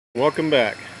Welcome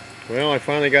back. Well, I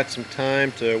finally got some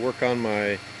time to work on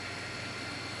my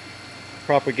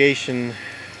propagation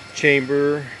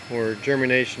chamber or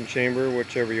germination chamber,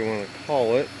 whichever you want to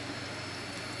call it.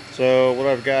 So what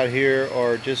I've got here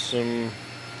are just some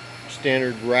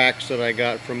standard racks that I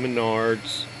got from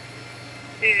Menards,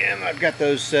 and I've got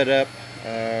those set up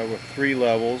with 3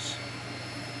 levels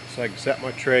so I can set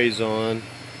my trays on.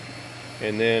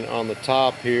 And then on the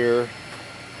top here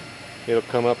it'll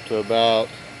come up to about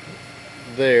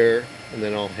there, and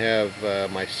then I'll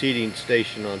have my seating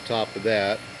station on top of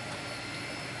that.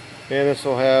 And this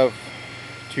will have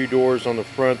 2 doors on the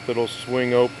front that'll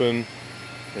swing open,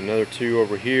 another 2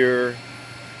 over here,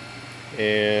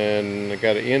 and I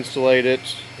got to insulate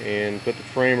it and put the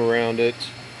frame around it.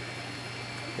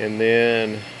 And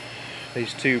then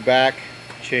these 2 back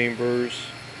chambers,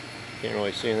 can't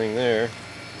really see anything there.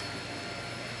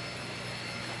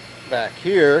 Back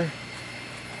here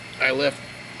I left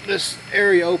this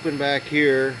area open back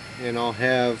here, and I'll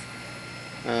have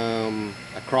a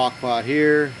crock pot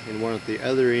here and one at the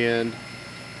other end,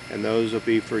 and those will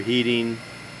be for heating.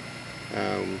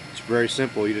 It's very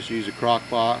simple. You just use a crock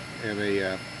pot and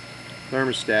a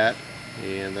thermostat,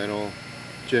 and that'll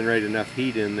generate enough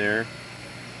heat in there.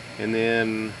 And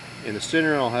then in the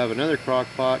center I'll have another crock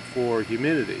pot for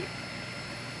humidity,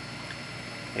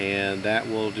 and that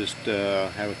will just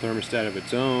have a thermostat of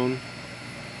its own,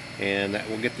 and that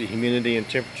will get the humidity and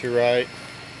temperature right.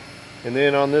 And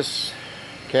then on this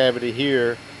cavity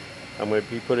here I'm going to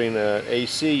be putting an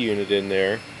AC unit in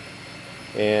there,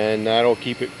 and that'll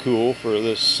keep it cool for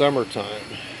this summertime.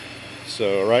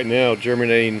 So right now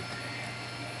germinating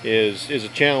is a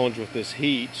challenge with this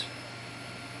heat,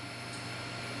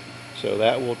 so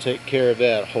that will take care of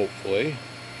that hopefully.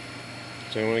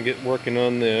 So I'm going to get working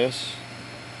on this,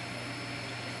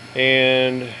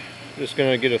 and just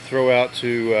going to get a throw out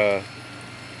to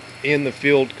In the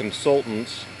Field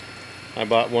Consultants. I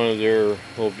bought one of their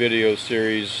little video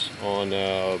series on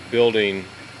building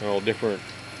different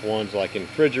ones like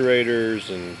refrigerators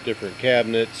and different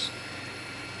cabinets,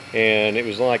 and it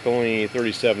was like only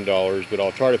 $37, but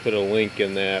I'll try to put a link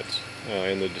in that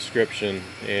in the description,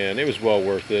 and it was well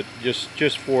worth it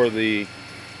just for the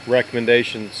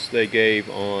recommendations they gave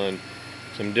on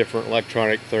some different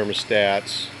electronic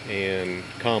thermostats and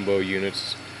combo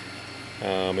units,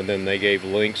 and then they gave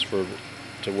links to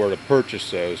where to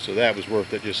purchase those, so that was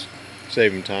worth it, just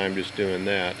saving time just doing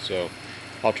that. So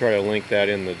I'll try to link that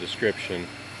in the description.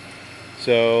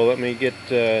 So let me get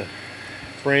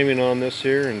framing on this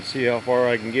here and see how far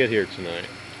I can get here tonight.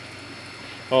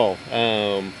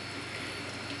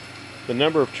 The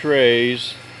number of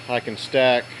trays, I can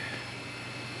stack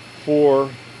 4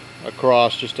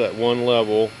 across just at one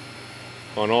level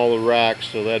on all the racks,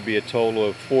 so that'd be a total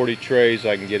of 40 trays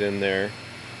I can get in there.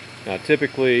 Now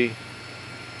typically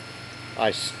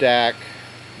I stack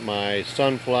my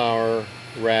sunflower,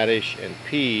 radish, and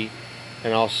pea,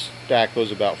 and I'll stack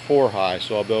those about 4 high,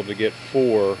 so I'll be able to get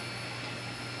 4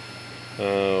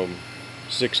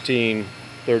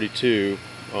 1632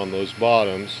 on those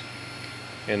bottoms.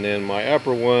 And then my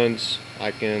upper ones, I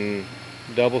can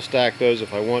double stack those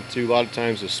if I want to. A lot of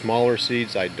times the smaller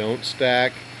seeds I don't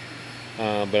stack,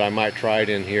 but I might try it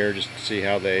in here just to see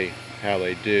how they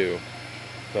do.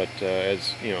 But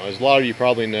as you know, as a lot of you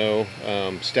probably know,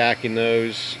 stacking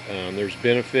those, there's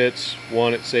benefits.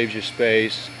 One, it saves you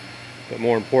space, but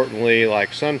more importantly,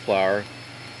 like sunflower,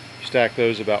 you stack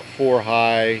those about 4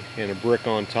 high and a brick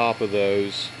on top of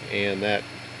those, and that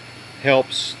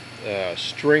helps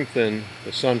strengthen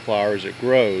the sunflower as it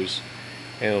grows,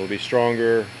 and it'll be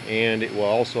stronger, and it will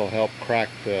also help crack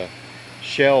the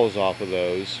shells off of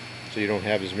those, so you don't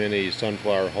have as many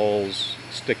sunflower hulls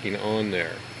sticking on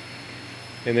there.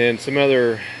 And then some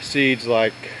other seeds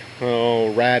like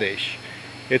radish,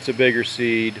 it's a bigger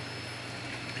seed,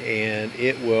 and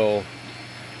it will,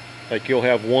 like, you'll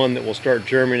have one that will start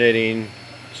germinating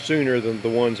sooner than the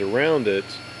ones around it,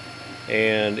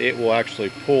 and it will actually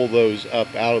pull those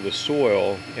up out of the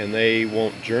soil and they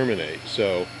won't germinate.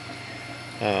 So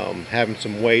having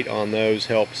some weight on those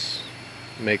helps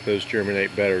make those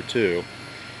germinate better too.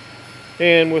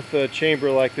 And with a chamber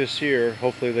like this here,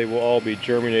 hopefully they will all be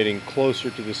germinating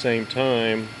closer to the same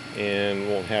time and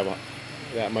won't have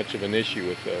that much of an issue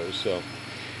with those. So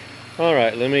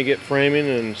alright, let me get framing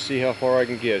and see how far I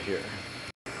can get here.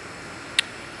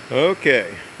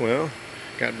 Okay, well,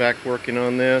 got back working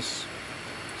on this.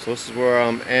 So this is where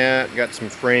I'm at. Got some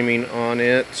framing on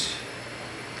it.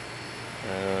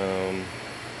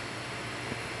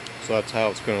 So that's how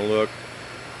it's going to look.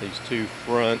 These 2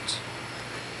 front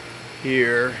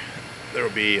here, there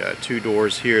will be 2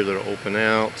 doors here that will open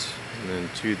out, and then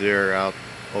 2 there out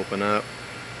open up,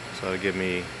 so that'll give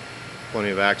me plenty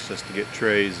of access to get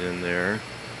trays in there.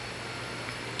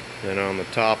 Then on the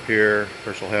top here, of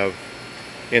course, I'll have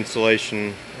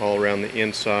insulation all around the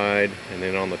inside, and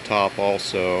then on the top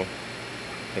also,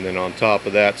 and then on top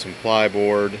of that some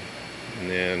plyboard, and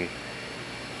then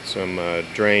some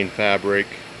drain fabric,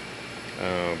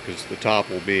 because the top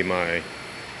will be my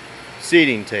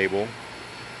seating table.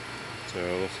 So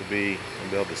this will be,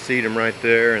 I'll be able to seat them right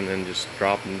there and then just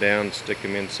drop them down and stick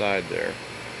them inside there.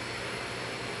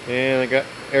 And I got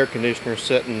air conditioner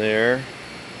sitting there,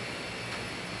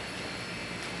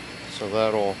 so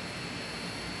that'll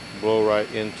blow right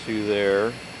into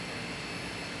there.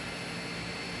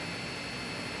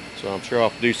 So I'm sure I'll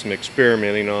have to do some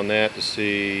experimenting on that to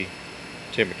see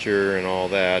temperature and all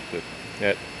that,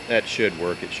 but that should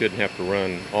work. It shouldn't have to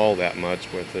run all that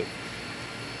much with it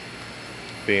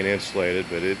being insulated,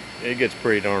 but it gets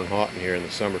pretty darn hot in here in the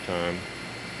summertime.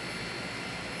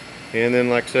 And then,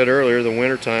 like I said earlier, the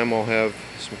winter time I'll have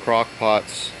some crock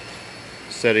pots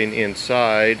setting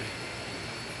inside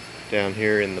down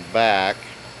here in the back.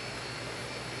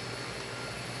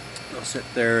 They'll sit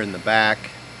there in the back,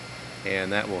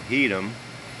 and that will heat them.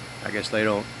 I guess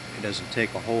it doesn't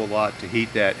take a whole lot to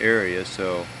heat that area,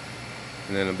 so,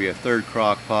 and then there'll be a third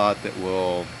crock pot that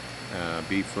will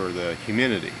be for the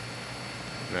humidity.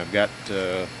 And I've got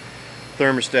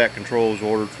thermostat controls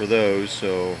ordered for those,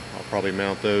 so I'll probably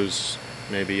mount those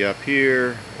maybe up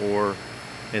here or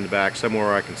in the back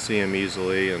somewhere I can see them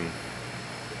easily and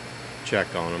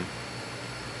check on them.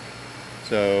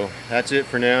 So that's it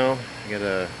for now. I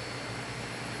gotta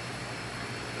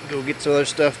go get some other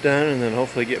stuff done and then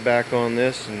hopefully get back on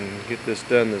this and get this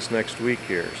done this next week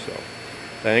here. So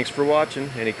thanks for watching.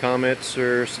 Any comments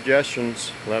or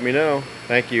suggestions, let me know.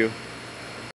 Thank you.